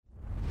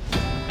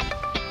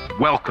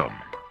Welcome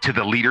to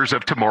the Leaders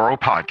of Tomorrow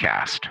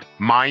podcast.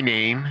 My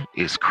name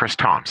is Chris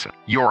Thompson,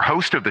 your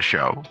host of the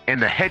show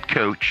and the head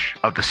coach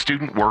of the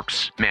Student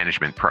Works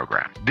Management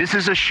Program. This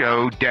is a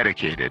show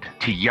dedicated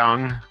to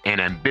young and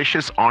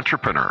ambitious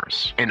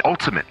entrepreneurs and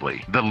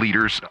ultimately the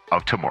leaders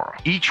of tomorrow.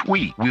 Each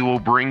week, we will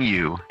bring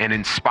you an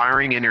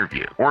inspiring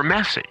interview or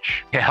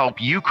message to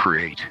help you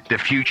create the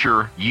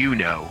future you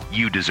know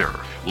you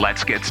deserve.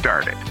 Let's get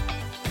started.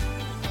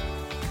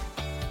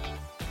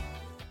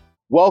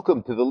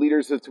 Welcome to the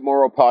Leaders of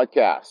Tomorrow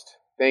podcast.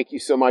 Thank you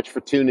so much for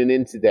tuning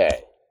in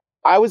today.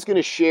 I was going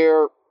to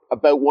share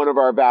about one of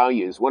our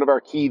values. One of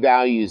our key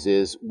values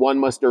is one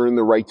must earn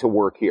the right to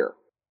work here.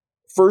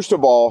 First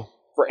of all,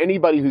 for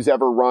anybody who's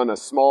ever run a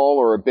small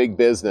or a big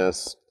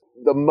business,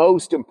 the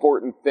most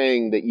important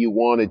thing that you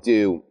want to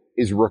do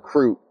is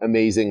recruit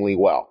amazingly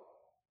well.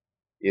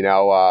 You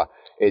know,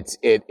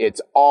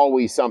 it's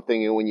always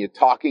something, and when you're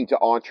talking to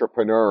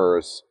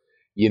entrepreneurs,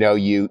 you know,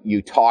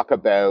 you talk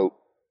about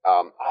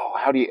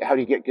how do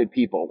you get good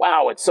people?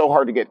 Wow, it's so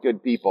hard to get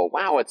good people.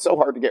 Wow, it's so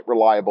hard to get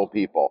reliable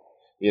people.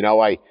 You know,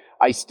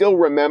 I still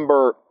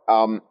remember,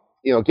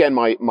 again,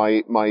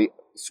 my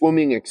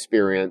swimming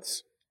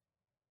experience,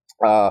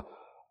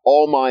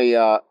 all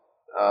my,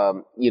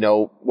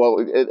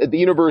 at the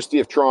University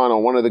of Toronto,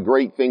 one of the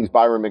great things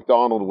Byron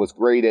McDonald was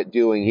great at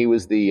doing, he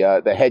was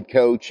the head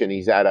coach, and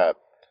he's at a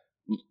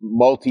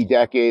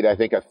multi-decade, I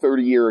think a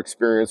 30-year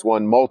experience,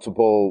 won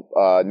multiple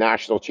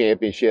national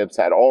championships,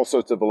 had all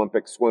sorts of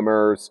Olympic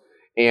swimmers.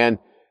 And,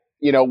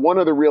 you know, one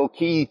of the real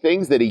key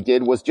things that he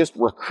did was just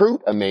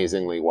recruit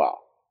amazingly well.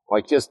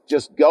 Like just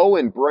go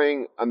and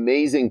bring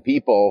amazing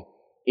people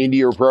into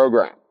your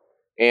program.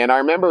 And I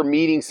remember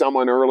meeting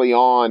someone early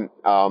on,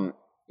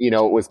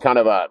 it was kind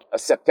of a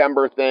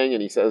September thing.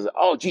 And he says,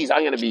 oh, geez,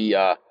 I'm going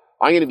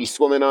to be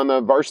swimming on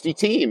the varsity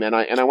team. And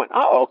I went,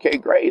 oh, okay,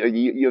 great.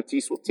 U of T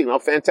swim team. Oh,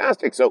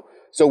 fantastic. So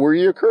were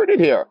you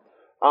recruited here?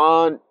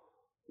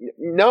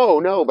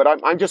 No, but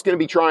I'm just going to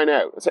be trying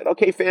out. I said,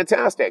 okay,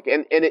 fantastic.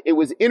 And it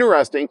was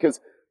interesting because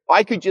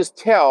I could just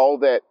tell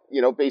that,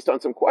 you know, based on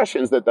some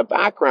questions, that the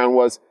background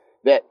was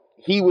that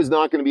he was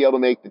not going to be able to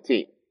make the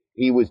team.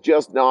 He was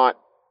just not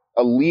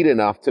elite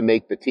enough to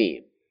make the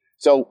team.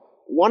 So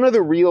one of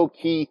the real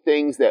key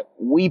things that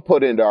we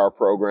put into our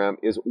program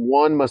is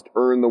one must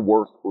earn the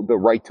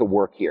right to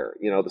work here.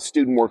 You know, the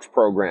Student Works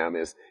program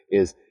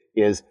is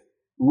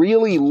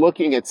really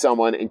looking at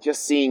someone and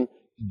just seeing,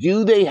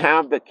 do they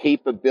have the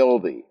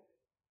capability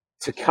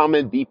to come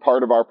and be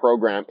part of our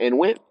program and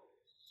win?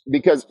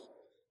 Because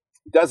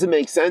it doesn't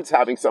make sense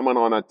having someone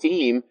on a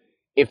team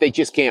if they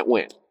just can't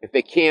win, if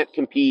they can't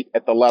compete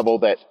at the level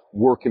that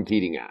we're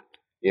competing at.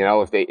 You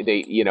know, if they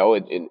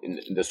in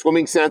the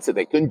swimming sense, if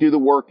they couldn't do the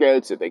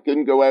workouts, if they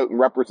couldn't go out and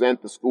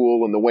represent the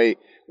school in the way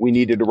we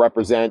needed to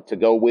represent to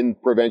go win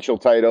provincial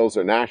titles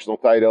or national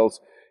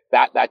titles,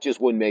 that just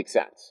wouldn't make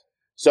sense.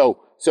 So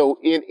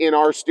in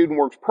our Student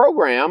Works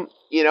program,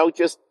 you know,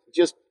 just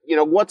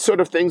what sort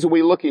of things are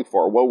we looking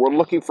for? Well, we're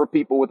looking for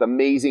people with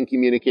amazing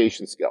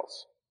communication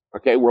skills.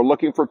 Okay, we're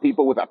looking for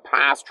people with a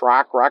past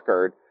track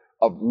record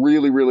of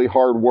really, really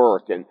hard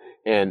work and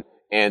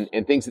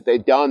things that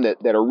they've done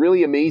that are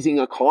really amazing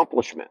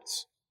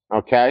accomplishments.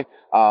 Okay.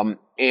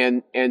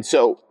 And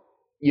so,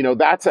 you know,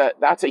 that's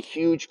a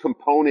huge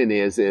component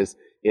is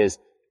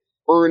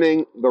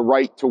earning the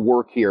right to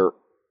work here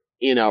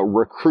in a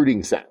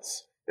recruiting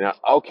sense. You know,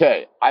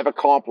 okay, I've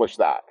accomplished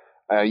that.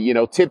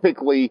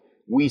 Typically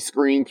we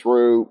screen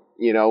through,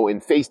 you know, in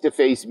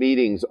face-to-face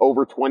meetings,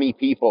 over 20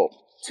 people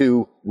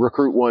to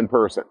recruit one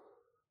person.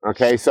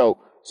 Okay. So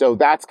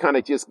that's kind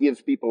of just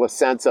gives people a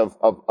sense of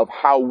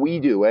how we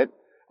do it.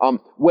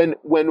 When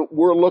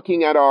we're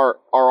looking at our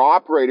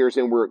operators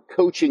and we're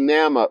coaching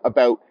them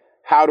about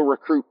how to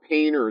recruit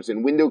painters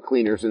and window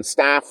cleaners and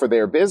staff for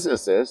their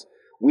businesses,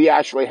 we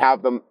actually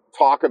have them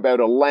talk about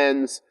a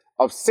lens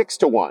of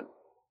 6-to-1.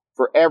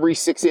 For every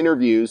 6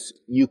 interviews,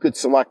 you could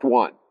select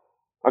one.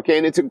 Okay,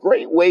 and it's a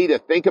great way to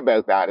think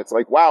about that. It's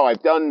like, wow,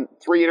 I've done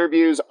 3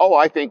 interviews. Oh,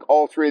 I think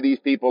all 3 of these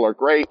people are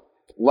great.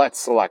 Let's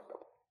select them.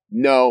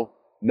 No,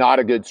 not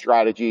a good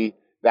strategy.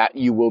 That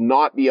you will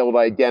not be able to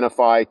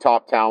identify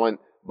top talent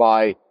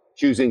by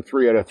choosing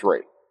 3 out of 3.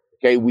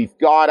 Okay, we've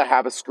got to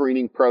have a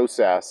screening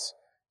process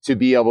to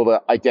be able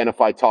to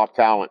identify top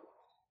talent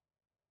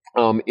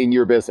in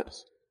your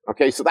business.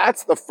 Okay, so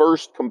that's the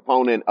first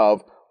component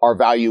of our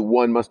value.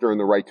 One must earn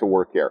the right to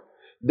work here.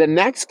 The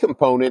next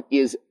component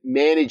is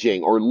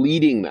managing or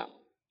leading them.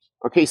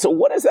 Okay, so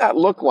what does that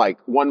look like?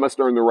 One must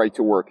earn the right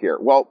to work here.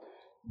 Well,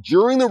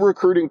 during the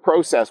recruiting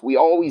process, we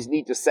always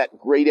need to set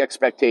great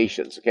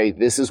expectations. Okay,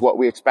 this is what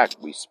we expect.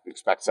 We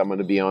expect someone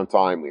to be on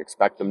time. We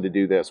expect them to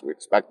do this. We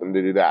expect them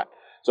to do that.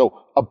 So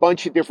a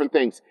bunch of different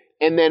things.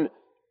 And then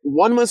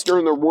one must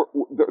earn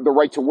the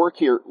right to work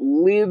here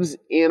lives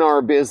in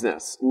our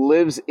business,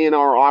 lives in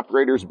our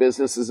operators'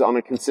 businesses on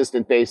a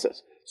consistent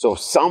basis. So if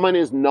someone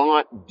is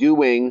not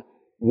doing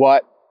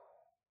what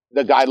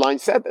the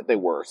guidelines said that they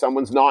were,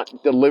 someone's not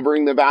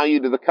delivering the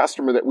value to the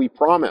customer that we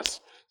promise,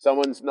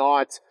 someone's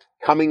not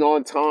coming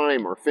on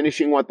time or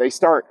finishing what they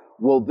start,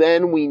 well,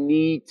 then we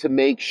need to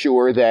make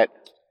sure that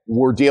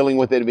we're dealing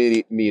with it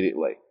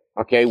immediately.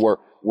 Okay, we're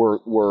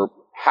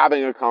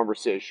having a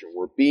conversation.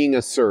 We're being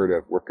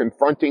assertive. We're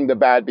confronting the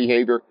bad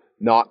behavior,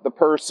 not the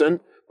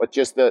person, but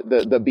just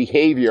the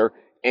behavior,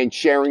 and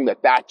sharing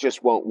that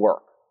just won't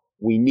work.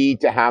 We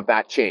need to have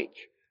that change.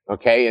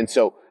 Okay, and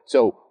so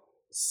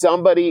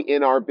somebody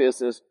in our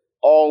business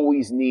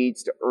always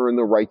needs to earn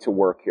the right to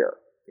work here.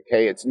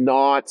 Okay, it's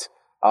not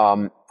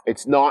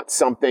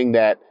something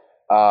that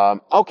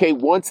okay,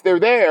 once they're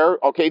there,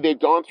 okay, they've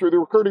gone through the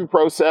recruiting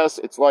process.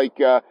 It's like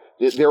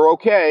they're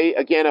okay.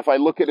 Again, if I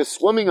look at a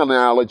swimming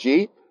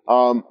analogy,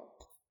 I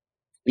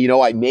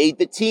made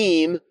the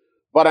team,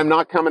 but I'm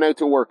not coming out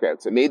to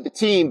workouts. I made the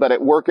team, but at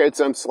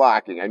workouts I'm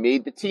slacking. I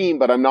made the team,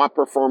 but I'm not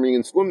performing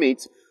in swim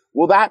meets.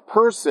 Well, that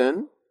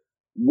person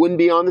wouldn't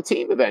be on the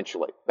team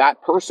eventually.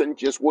 That person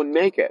just wouldn't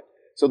make it.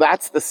 So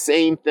that's the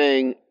same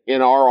thing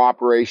in our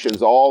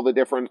operations. All the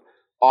different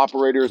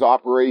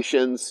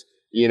operations,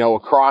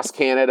 across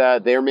Canada,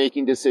 they're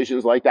making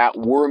decisions like that.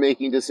 We're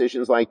making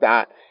decisions like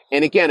that.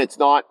 And again, it's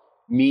not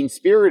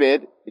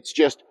mean-spirited. It's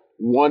just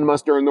one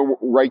must earn the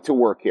right to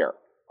work here.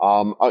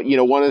 One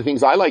of the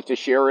things I like to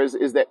share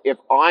is that if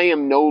I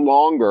am no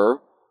longer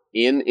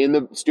in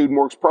the Student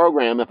Works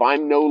program, if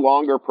I'm no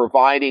longer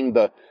providing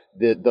the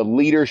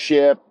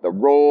leadership, the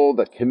role,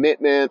 the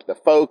commitment, the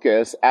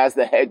focus as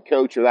the head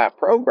coach of that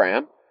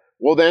program,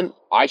 well, then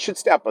I should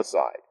step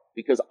aside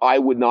because I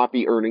would not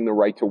be earning the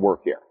right to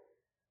work here.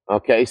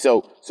 Okay,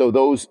 so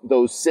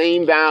those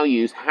same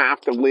values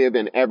have to live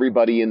in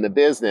everybody in the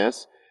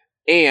business,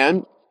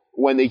 and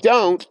when they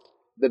don't,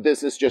 the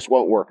business just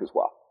won't work as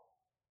well.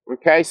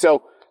 Okay,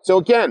 so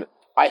again,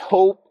 I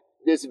hope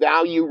this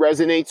value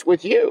resonates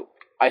with you.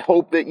 I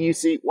hope that you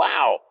see,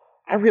 wow,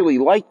 I really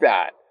like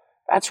that.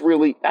 That's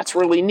really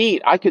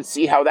neat. I could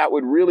see how that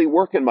would really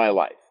work in my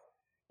life.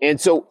 And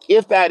so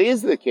if that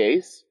is the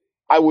case,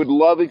 I would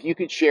love if you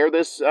could share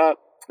this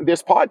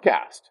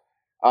podcast.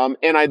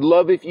 And I'd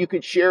love if you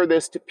could share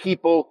this to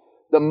people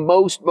the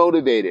most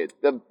motivated,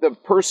 the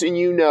person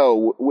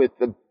with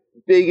the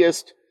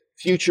biggest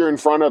future in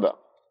front of them.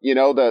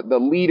 The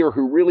leader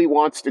who really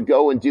wants to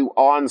go and do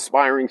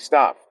awe-inspiring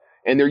stuff.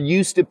 And they're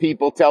used to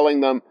people telling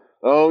them,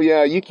 oh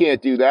yeah, you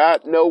can't do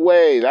that. No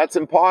way. That's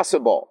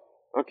impossible.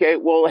 Okay,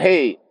 well,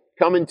 hey,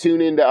 come and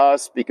tune into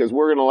us because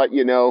we're going to let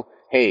you know,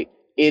 hey,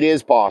 it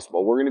is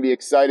possible. We're going to be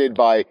excited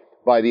by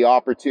the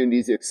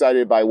opportunities,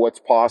 excited by what's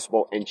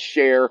possible, and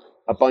share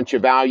a bunch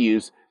of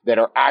values that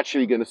are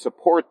actually going to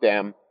support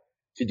them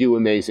to do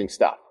amazing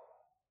stuff.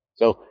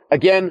 So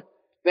again,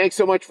 thanks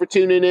so much for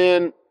tuning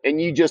in,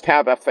 and you just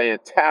have a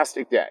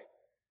fantastic day.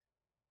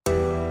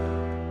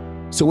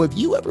 So have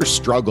you ever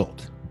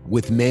struggled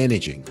with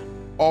managing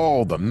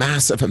all the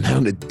massive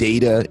amount of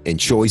data and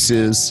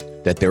choices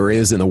that there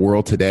is in the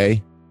world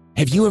today?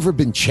 Have you ever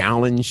been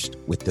challenged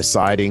with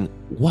deciding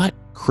what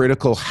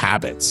critical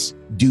habits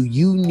do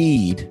you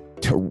need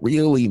to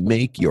really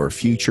make your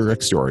future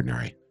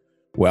extraordinary?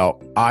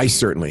 Well, I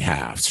certainly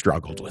have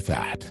struggled with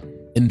that.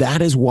 And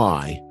that is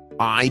why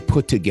I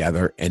put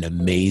together an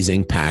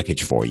amazing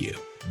package for you,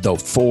 the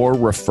 4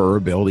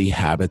 Referability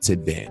Habits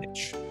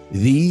Advantage.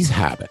 These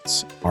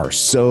habits are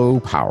so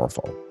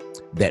powerful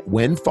that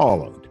when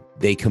followed,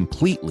 they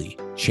completely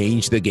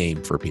change the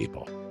game for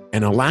people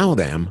and allow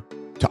them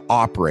to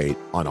operate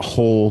on a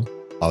whole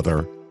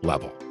other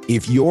level.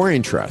 If you're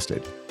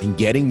interested in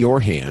getting your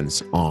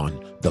hands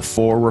on the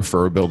 4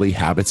 Referability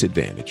Habits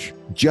Advantage,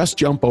 just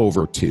jump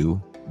over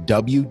to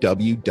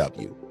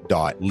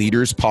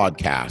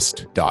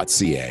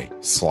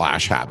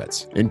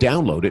www.leaderspodcast.ca/habits and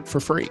download it for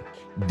free.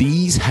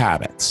 These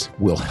habits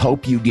will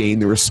help you gain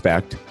the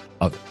respect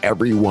of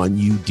everyone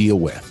you deal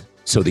with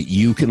so that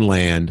you can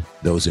land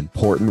those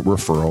important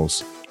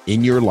referrals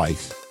in your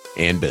life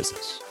and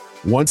business.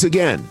 Once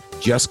again,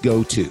 just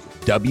go to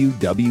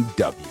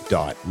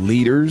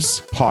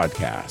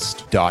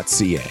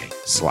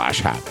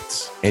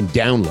www.leaderspodcast.ca/habits and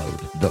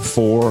download the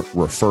 4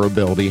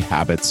 Referability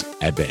Habits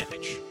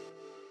Advantage.